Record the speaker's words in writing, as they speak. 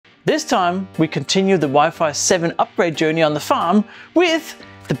This time, we continue the Wi-Fi 7 upgrade journey on the farm with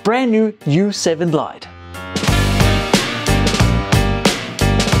the brand new U7 Lite.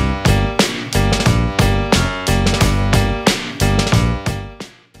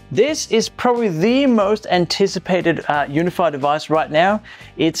 This is probably the most anticipated Unifi device right now.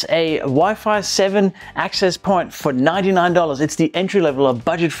 It's a Wi-Fi 7 access point for $99. It's the entry level of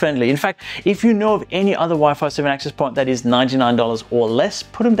budget friendly. In fact, if you know of any other Wi-Fi 7 access point that is $99 or less,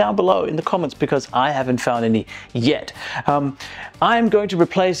 put them down below in the comments because I haven't found any yet. I'm going to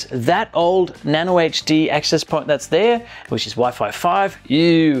replace that old Nano HD access point that's there, which is Wi-Fi 5.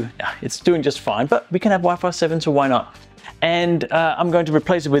 It's doing just fine, but we can have Wi-Fi 7, so why not? And I'm going to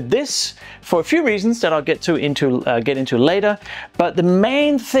replace it with this for a few reasons that I'll get into later. But the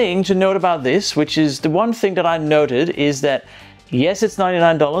main thing to note about this, which is the one thing that I noted, is that yes, it's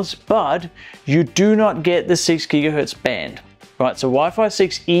 $99, but you do not get the 6 GHz band. Right, so Wi-Fi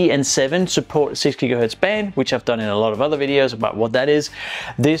 6E and 7 support 6 GHz band, which I've done in a lot of other videos about what that is.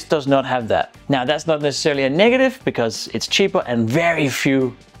 This does not have that. Now, that's not necessarily a negative because it's cheaper and very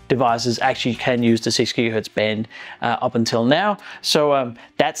few devices actually can use the 6 GHz band up until now. So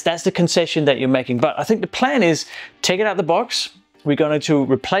that's the concession that you're making. But I think the plan is take it out of the box. We're going to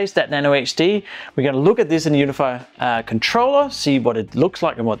replace that Nano HD. We're going to look at this in the Unifi controller, see what it looks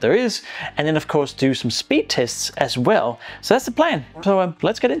like and what there is. And then of course do some speed tests as well. So that's the plan. So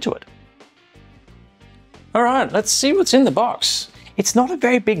let's get into it. All right, let's see what's in the box. It's not a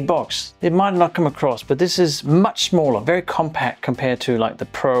very big box. It might not come across, but this is much smaller, very compact compared to like the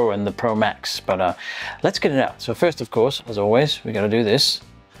Pro and the Pro Max. But let's get it out. So first, of course, as always, we got to do this.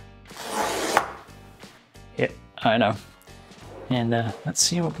 Yeah, I know. And let's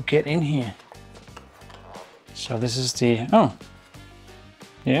see what we get in here. So this is the, oh,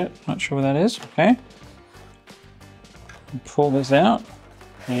 yeah, not sure what that is. Okay. Pull this out.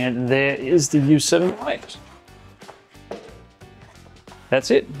 And there is the U7 Lite. That's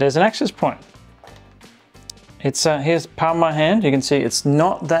it, there's an access point. It's here's the palm of my hand. You can see it's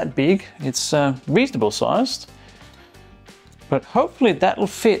not that big. It's reasonable sized, but hopefully that'll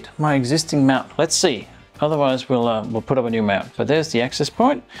fit my existing mount. Let's see. Otherwise, we'll put up a new mount. But there's the access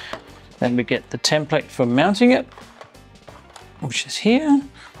point. Then we get the template for mounting it, which is here.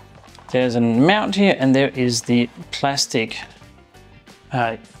 There's a mount here, and there is the plastic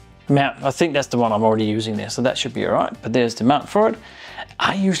mount. I think that's the one I'm already using there, so that should be all right. But there's the mount for it.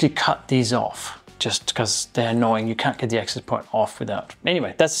 I usually cut these off just because they're annoying. You can't get the access point off without.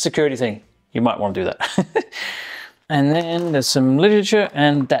 Anyway, that's a security thing. You might want to do that. And then there's some literature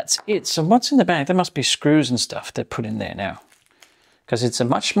and that's it. So what's in the bag? There must be screws and stuff they put in there now because it's a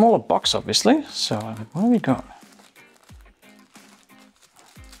much smaller box, obviously. So what have we got?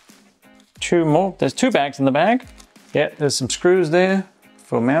 Two more. There's 2 bags in the bag. Yeah, there's some screws there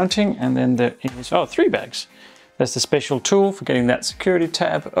for mounting, and then there is 3 bags. There's the special tool for getting that security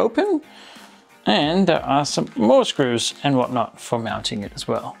tab open, and there are some more screws and whatnot for mounting it as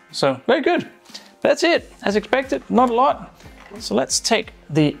well. So very good. That's it, as expected, not a lot. So let's take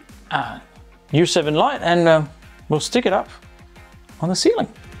the U7 Lite and we'll stick it up on the ceiling.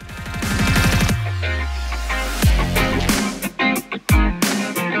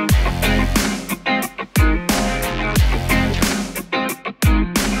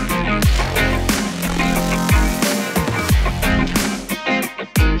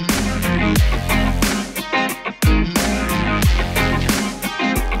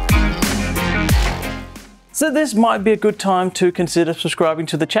 So this might be a good time to consider subscribing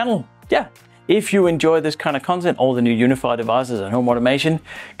to the channel. Yeah, if you enjoy this kind of content, all the new Unifi devices and home automation,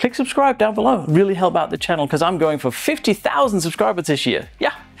 click subscribe down below. Really help out the channel because I'm going for 50,000 subscribers this year.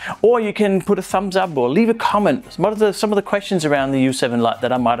 Yeah, or you can put a thumbs up or leave a comment. What are some of the questions around the U7 Lite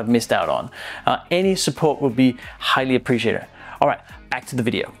that I might have missed out on? Any support would be highly appreciated. All right, back to the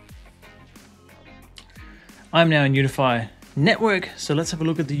video. I'm now in Unifi Network, so let's have a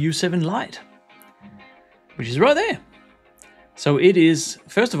look at the U7 Lite, which is right there. So it is,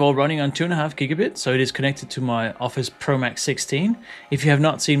 first of all, running on 2.5 gigabit. So it is connected to my Office Pro Max 16. If you have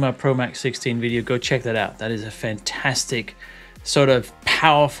not seen my Pro Max 16 video, go check that out. That is a fantastic, sort of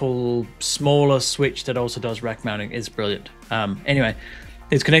powerful, smaller switch that also does rack mounting. It's brilliant. Anyway,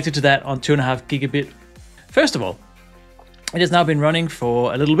 it's connected to that on 2.5 gigabit. First of all, it has now been running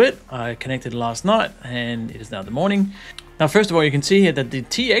for a little bit. I connected last night and it is now the morning. Now, first of all, you can see here that the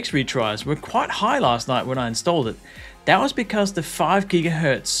TX retries were quite high last night when I installed it. That was because the 5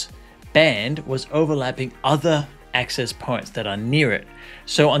 gigahertz band was overlapping other access points that are near it.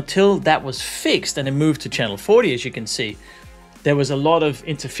 So until that was fixed and it moved to channel 40, as you can see, there was a lot of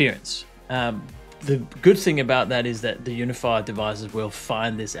interference. the good thing about that is that the Unifi devices will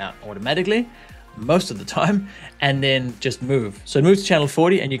find this out automatically most of the time and then just move. So it moves to channel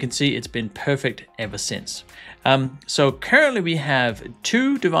 40 and you can see it's been perfect ever since. So currently we have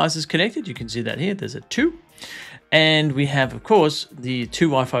 2 devices connected. You can see that here, there's a 2. And we have, of course, the 2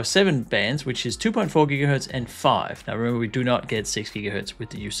 Wi-Fi 7 bands, which is 2.4 gigahertz and 5. Now remember, we do not get 6 gigahertz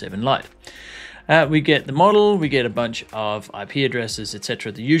with the U7 Lite. We get the model, we get a bunch of IP addresses,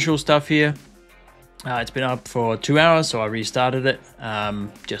 etc. The usual stuff here. It's been up for 2 hours, so I restarted it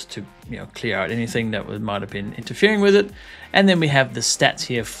just to clear out anything that might have been interfering with it. And then we have the stats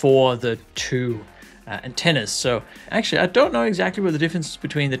here for the 2 antennas. So actually, I don't know exactly what the difference is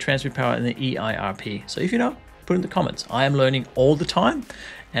between the transmit power and the EIRP. So if you know, put in the comments. I am learning all the time,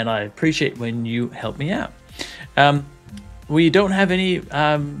 and I appreciate when you help me out. We don't have any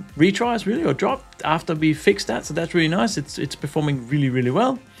retries really or drop after we fixed that, so that's really nice. It's performing really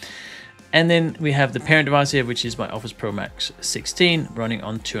well. And then we have the parent device here, which is my Office Pro Max 16 running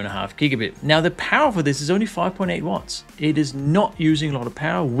on 2.5 gigabit. Now the power for this is only 5.8 watts. It is not using a lot of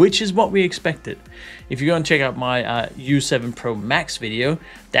power, which is what we expected. If you go and check out my U7 Pro Max video,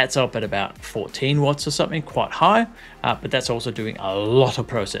 that's up at about 14 watts or something, quite high, but that's also doing a lot of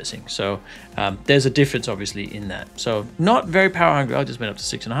processing. So there's a difference obviously in that. So not very power hungry. I just went up to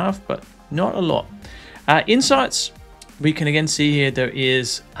 6.5, but not a lot. Insights. We can again see here there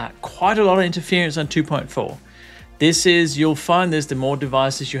is quite a lot of interference on 2.4. This is, you'll find this, the more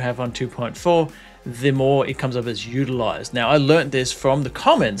devices you have on 2.4, the more it comes up as utilized. Now I learned this from the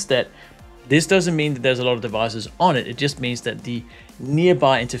comments that this doesn't mean that there's a lot of devices on it. It just means that the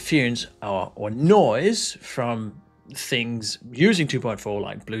nearby interference or noise from things using 2.4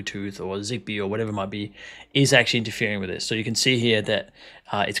 like Bluetooth or Zigbee or whatever it might be is actually interfering with this. So you can see here that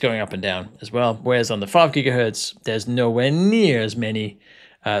it's going up and down as well. Whereas on the 5 gigahertz, there's nowhere near as many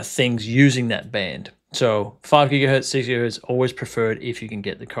things using that band. So 5 gigahertz, 6 gigahertz, always preferred if you can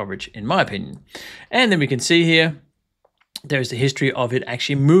get the coverage, in my opinion. And then we can see here, there's the history of it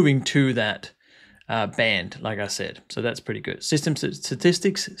actually moving to that band, like I said. So that's pretty good. System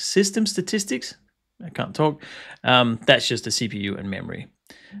statistics. I can't talk. That's just the CPU and memory.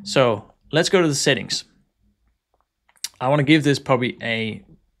 So let's go to the settings. I want to give this probably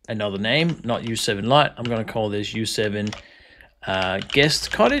another name, not U7 Lite. I'm going to call this U7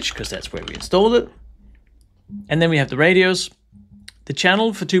 Guest Cottage because that's where we installed it. And then we have the radios, the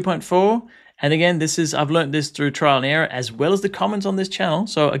channel for 2.4. And again, I've learned this through trial and error as well as the comments on this channel.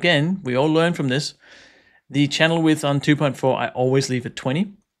 So again, we all learn from this. The channel width on 2.4, I always leave at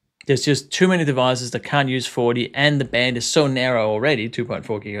 20. There's just too many devices that can't use 40, and the band is so narrow already. 2.4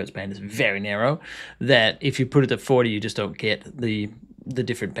 gigahertz band is very narrow that if you put it at 40, you just don't get the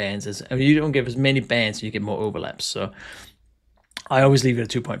different bands. You don't get as many bands, so you get more overlaps. So I always leave it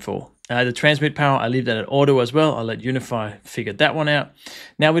at 2.4. The transmit power, I leave that at auto as well. I'll let Unifi figure that one out.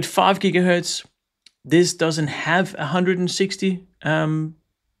 Now with 5 gigahertz, this doesn't have 160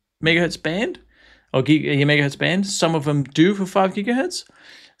 megahertz band or megahertz band. Some of them do for 5 gigahertz.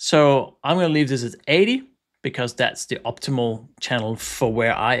 So I'm going to leave this at 80 because that's the optimal channel for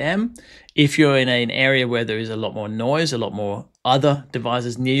where I am. If you're in an area where there is a lot more noise, a lot more other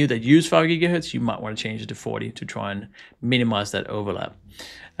devices near you that use 5 gigahertz, you might want to change it to 40 to try and minimize that overlap.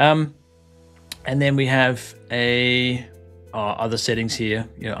 And then we have other settings here,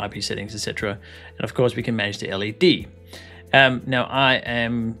 IP settings, etc. And of course, we can manage the LED. Now I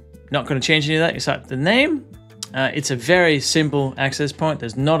am not going to change any of that except the name. It's a very simple access point.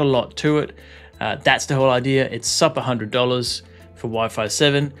 There's not a lot to it. That's the whole idea. It's sub $100 for Wi-Fi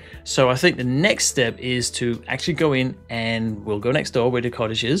 7. So I think the next step is to actually go in and we'll go next door where the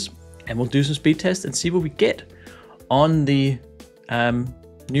cottage is and we'll do some speed tests and see what we get on the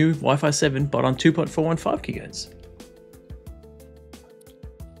new Wi-Fi 7, but on 2.4 and 5 gigahertz.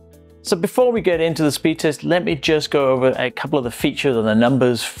 So before we get into the speed test, let me just go over a couple of the features and the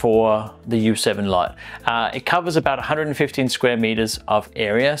numbers for the U7 Lite. It covers about 115 square meters of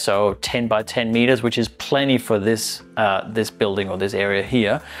area, so 10 by 10 meters, which is plenty for this, this building or this area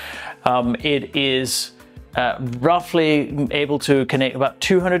here. It is roughly able to connect about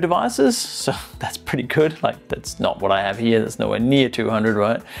 200 devices, so that's pretty good. Like, that's not what I have here, that's nowhere near 200,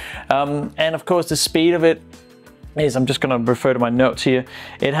 right? And of course the speed of it is, I'm just going to refer to my notes here.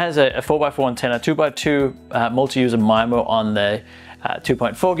 It has a 4x4 antenna, 2x2 multi-user MIMO on the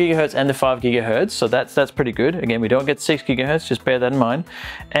 2.4 gigahertz and the 5 gigahertz. So that's pretty good. Again, we don't get 6 gigahertz, just bear that in mind.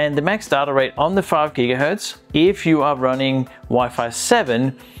 And the max data rate on the 5 gigahertz, if you are running Wi-Fi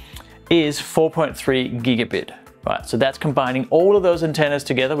 7, is 4.3 gigabit. Right, so that's combining all of those antennas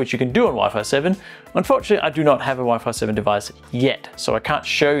together, which you can do on Wi-Fi 7. Unfortunately, I do not have a Wi-Fi 7 device yet, so I can't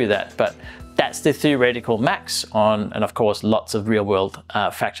show you that, but that's the theoretical max on, and of course lots of real world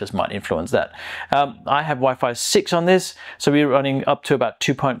factors might influence that. I have Wi-Fi 6 on this, so we're running up to about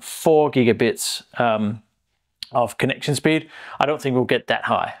 2.4 gigabits of connection speed. I don't think we'll get that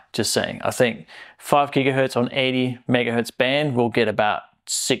high, just saying. I think 5 gigahertz on 80 megahertz band will get about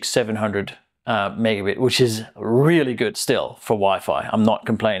 600-700 megabit, which is really good still for Wi-Fi. I'm not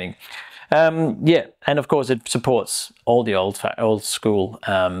complaining. Yeah, and of course it supports all the old school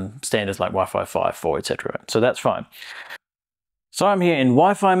standards like Wi-Fi 5, 4, etc. So that's fine. So I'm here in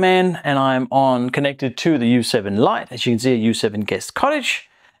Wi-Fi Man, and I'm connected to the U7 Lite, as you can see, a U7 guest cottage,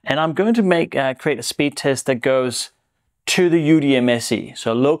 and I'm going to create a speed test that goes to the UDM SE,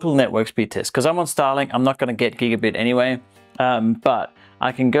 so local network speed test. Because I'm on Starlink, I'm not going to get gigabit anyway, but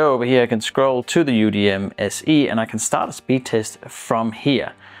I can go over here, I can scroll to the UDM SE, and I can start a speed test from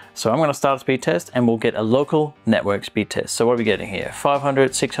here. So I'm going to start a speed test and we'll get a local network speed test. So what are we getting here?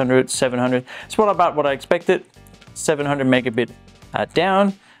 500, 600, 700. It's about what I expected. 700 megabit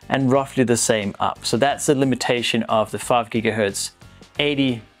down and roughly the same up. So that's the limitation of the 5 gigahertz,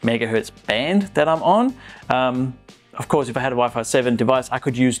 80 megahertz band that I'm on. Of course, if I had a Wi-Fi 7 device, I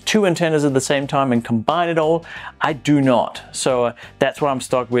could use 2 antennas at the same time and combine it all. I do not. So that's what I'm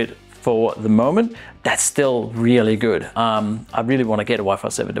stuck with for the moment. That's still really good. I really want to get a Wi-Fi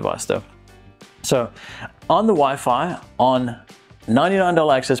 7 device though. So on the Wi-Fi, on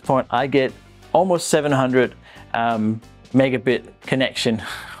 $99 access point, I get almost 700 megabit connection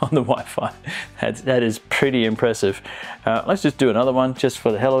on the Wi-Fi. That is pretty impressive. Let's just do another one just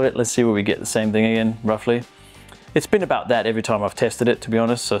for the hell of it. Let's see where we get the same thing again, roughly. It's been about that every time I've tested it, to be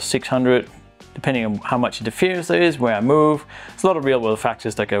honest. So 600, depending on how much interference there is, where I move. There's a lot of real world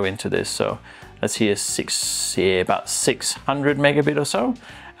factors that go into this. So let's hear about 600 megabit or so.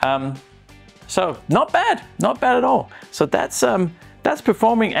 So not bad at all. So that's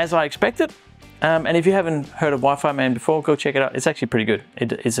performing as I expected. And if you haven't heard of Wi-Fi Man before, go check it out. It's actually pretty good.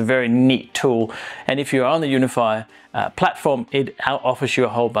 It's a very neat tool. And if you're on the Unifi platform, it offers you a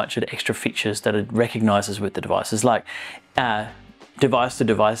whole bunch of extra features that it recognizes with the devices, like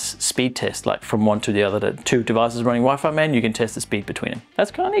device-to-device speed test, like from one to the other. Two devices running Wi-Fi Man, you can test the speed between them.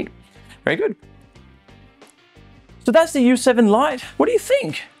 That's kind of neat. Very good. So that's the U7 Lite. What do you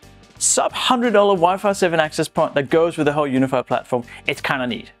think? Sub $100 Wi-Fi 7 access point that goes with the whole Unifi platform. It's kind of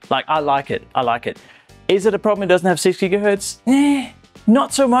neat. Like, I like it. I like it. Is it a problem it doesn't have 6 gigahertz?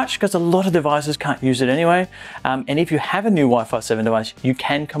 Not so much, because a lot of devices can't use it anyway. And if you have a new Wi-Fi 7 device, you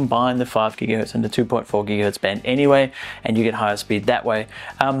can combine the 5 gigahertz and the 2.4 gigahertz band anyway, and you get higher speed that way.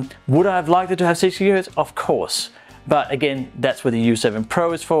 Would I have liked it to have 6 gigahertz? Of course. But again, that's what the U7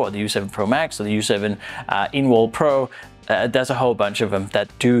 Pro is for, or the U7 Pro Max, or the U7 In-Wall Pro. There's a whole bunch of them that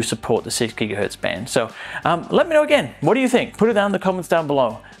do support the 6 gigahertz band. So let me know again, what do you think? Put it down in the comments down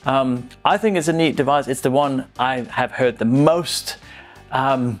below. I think it's a neat device. It's the one I have heard the most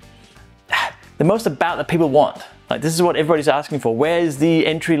about that people want. Like, this is what everybody's asking for. Where's the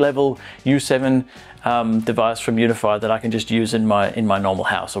entry-level U7 device from Unifi that I can just use in my normal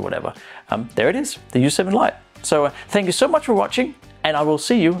house or whatever? There it is, the U7 Lite. So thank you so much for watching, and I will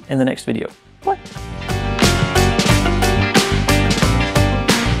see you in the next video. Bye.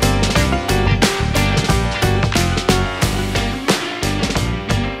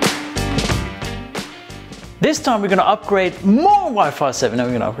 This time we're going to upgrade more Wi-Fi 7. No,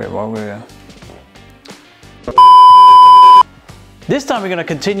 we're going to upgrade more. This time we're going to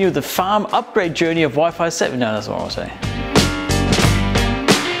continue the farm upgrade journey of Wi-Fi 7. No, that's what I want to say.